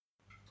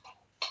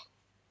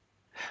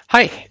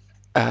Hi.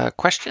 A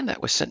question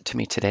that was sent to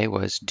me today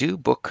was, do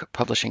book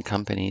publishing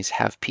companies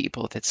have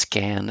people that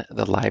scan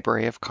the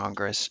Library of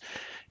Congress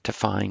to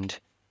find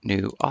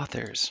new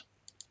authors?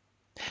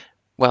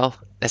 Well,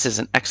 this is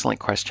an excellent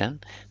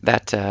question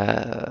that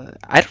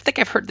I don't think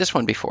I've heard this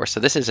one before. So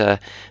this is a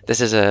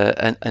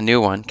new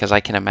one because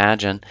I can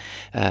imagine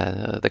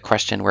the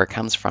question where it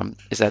comes from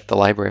is that the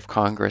Library of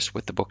Congress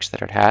with the books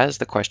that it has.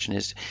 The question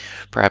is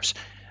perhaps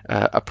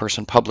a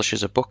person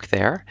publishes a book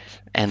there,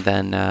 and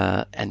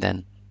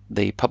then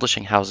the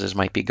publishing houses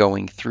might be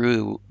going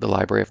through the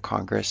Library of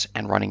Congress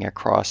and running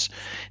across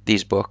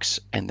these books,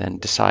 and then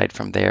decide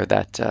from there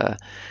that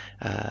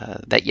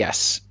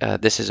yes,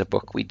 this is a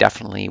book we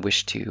definitely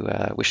wish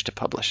to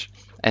publish,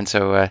 and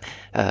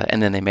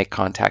then they make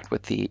contact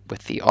with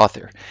the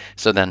author.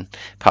 So then,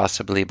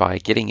 possibly by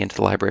getting into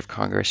the Library of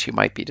Congress, you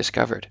might be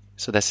discovered.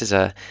 So this is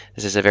a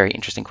very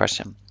interesting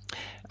question.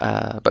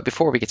 But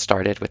before we get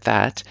started with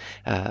that,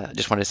 I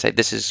just wanted to say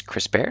this is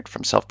Chris Baird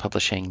from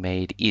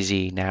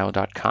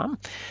self-publishingmadeeasynow.com.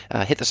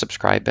 Hit the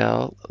subscribe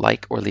bell,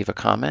 like, or leave a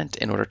comment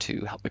in order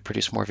to help me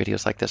produce more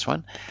videos like this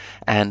one.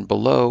 And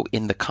below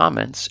in the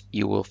comments,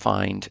 you will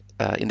find,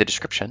 in the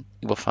description,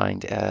 you will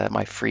find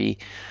my free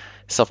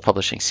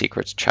self-publishing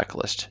secrets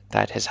checklist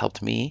that has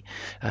helped me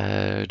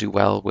do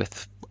well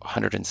with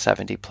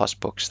 170 plus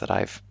books that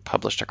I've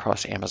published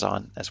across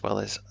Amazon as well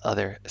as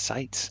other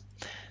sites.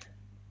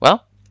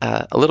 Well,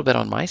 a little bit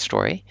on my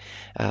story.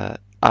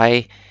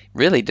 I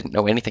really didn't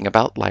know anything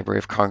about Library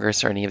of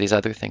Congress or any of these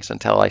other things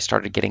until I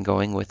started getting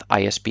going with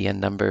ISBN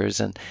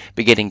numbers and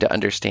beginning to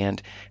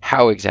understand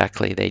how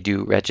exactly they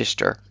do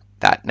register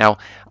that. Now,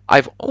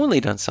 I've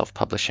only done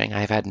self-publishing.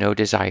 I've had no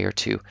desire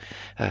to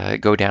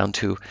go down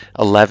to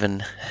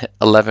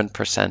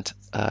 11%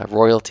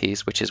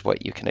 royalties, which is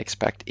what you can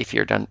expect if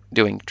you're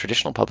doing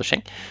traditional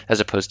publishing, as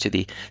opposed to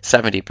the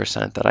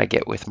 70% that I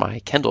get with my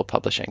Kindle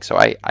publishing. So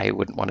I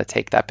wouldn't want to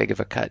take that big of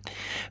a cut.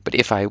 But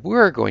if I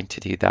were going to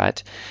do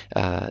that,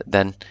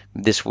 then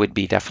this would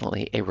be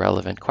definitely a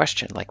relevant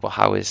question. Like, well,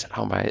 how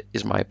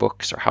my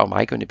books, or how am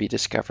I going to be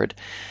discovered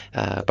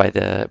by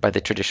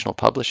the traditional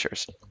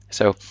publishers?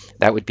 So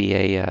that would be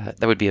a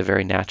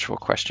very natural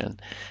question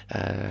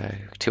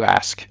to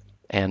ask.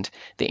 And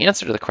the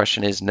answer to the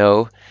question is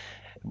no,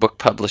 book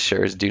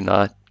publishers do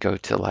not go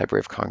to the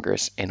Library of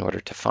Congress in order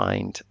to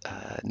find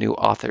new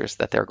authors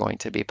that they're going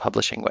to be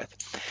publishing with.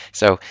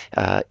 So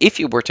if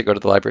you were to go to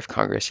the Library of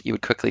Congress, you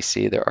would quickly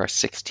see there are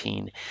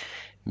 16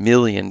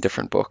 million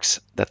different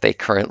books that they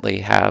currently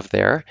have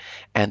there,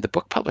 and the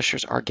book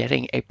publishers are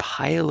getting a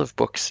pile of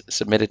books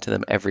submitted to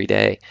them every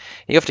day. And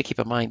you have to keep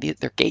in mind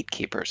they're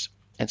gatekeepers.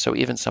 And so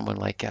even someone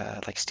like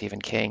Stephen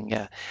King,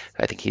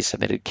 I think he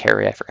submitted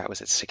Carrie, I forgot,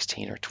 was it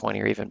 16 or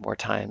 20 or even more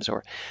times,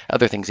 or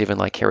other things even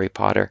like Harry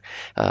Potter,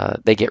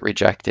 they get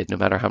rejected no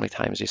matter how many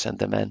times you send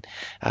them in.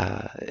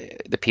 Uh,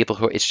 the people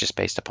who, it's just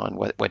based upon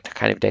what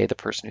kind of day the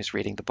person who's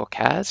reading the book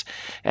has,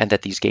 and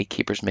that these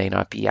gatekeepers may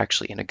not be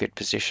actually in a good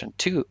position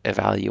to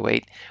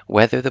evaluate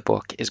whether the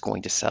book is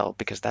going to sell,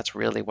 because that's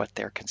really what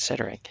they're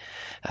considering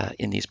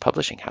in these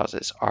publishing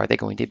houses. Are they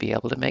going to be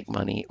able to make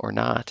money or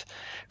not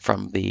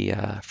from the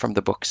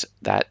books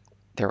that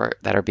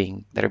are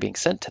being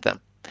sent to them?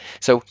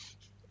 So,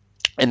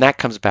 and that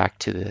comes back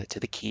to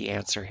the key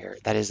answer here.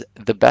 That is,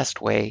 the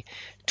best way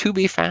to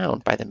be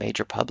found by the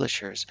major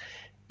publishers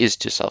is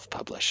to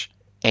self-publish,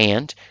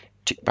 and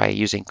by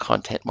using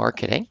content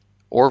marketing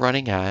or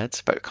running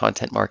ads, but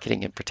content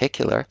marketing in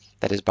particular,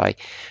 that is by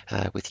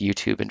with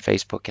YouTube and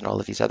Facebook and all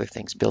of these other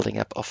things, building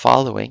up a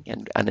following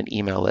and an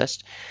email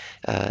list.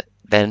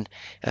 Then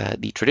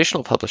the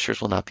traditional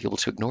publishers will not be able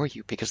to ignore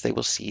you, because they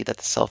will see that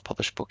the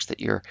self-published books that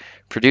you're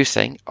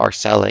producing are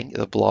selling.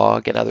 The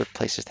blog and other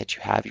places that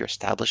you have, you're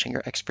establishing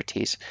your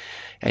expertise,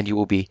 and you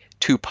will be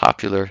too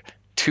popular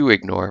to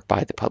ignore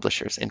by the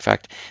publishers. In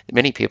fact,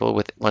 many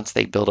people, once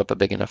they build up a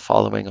big enough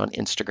following on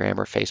Instagram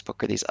or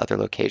Facebook or these other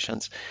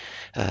locations,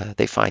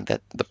 they find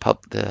that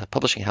the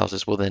publishing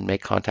houses will then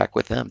make contact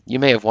with them. You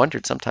may have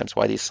wondered sometimes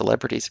why these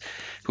celebrities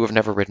who have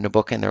never written a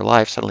book in their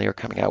life suddenly are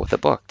coming out with a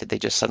book. Did they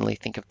just suddenly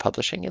think of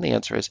publishing? And the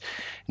answer is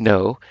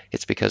no.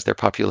 It's because their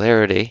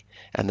popularity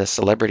and the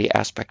celebrity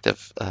aspect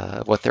of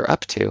what they're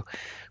up to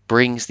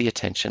brings the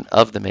attention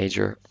of the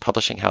major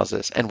publishing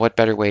houses. And what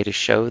better way to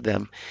show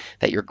them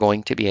that you're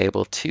going to be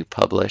able to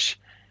publish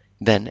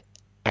than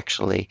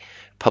actually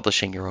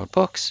publishing your own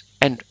books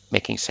and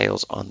making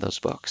sales on those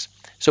books?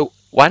 So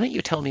why don't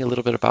you tell me a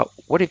little bit about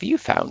what have you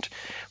found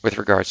with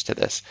regards to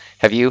this?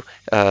 Have you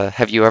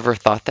ever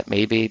thought that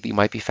maybe you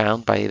might be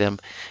found by them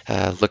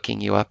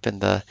looking you up in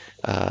the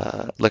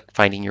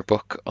finding your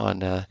book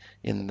on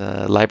in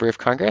the Library of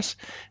Congress?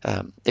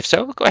 If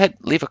so, go ahead,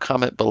 leave a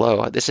comment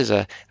below. This is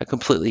a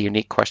completely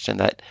unique question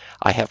that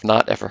I have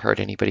not ever heard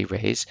anybody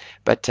raise.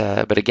 But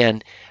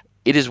again,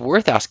 it is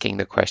worth asking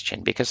the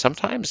question, because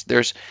sometimes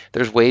there's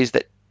ways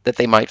that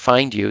they might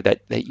find you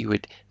that you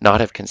would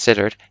not have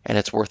considered, and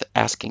it's worth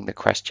asking the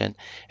question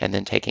and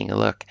then taking a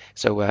look.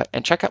 So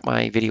and check out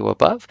my video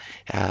above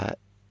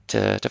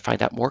to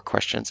find out more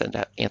questions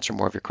and answer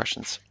more of your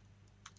questions.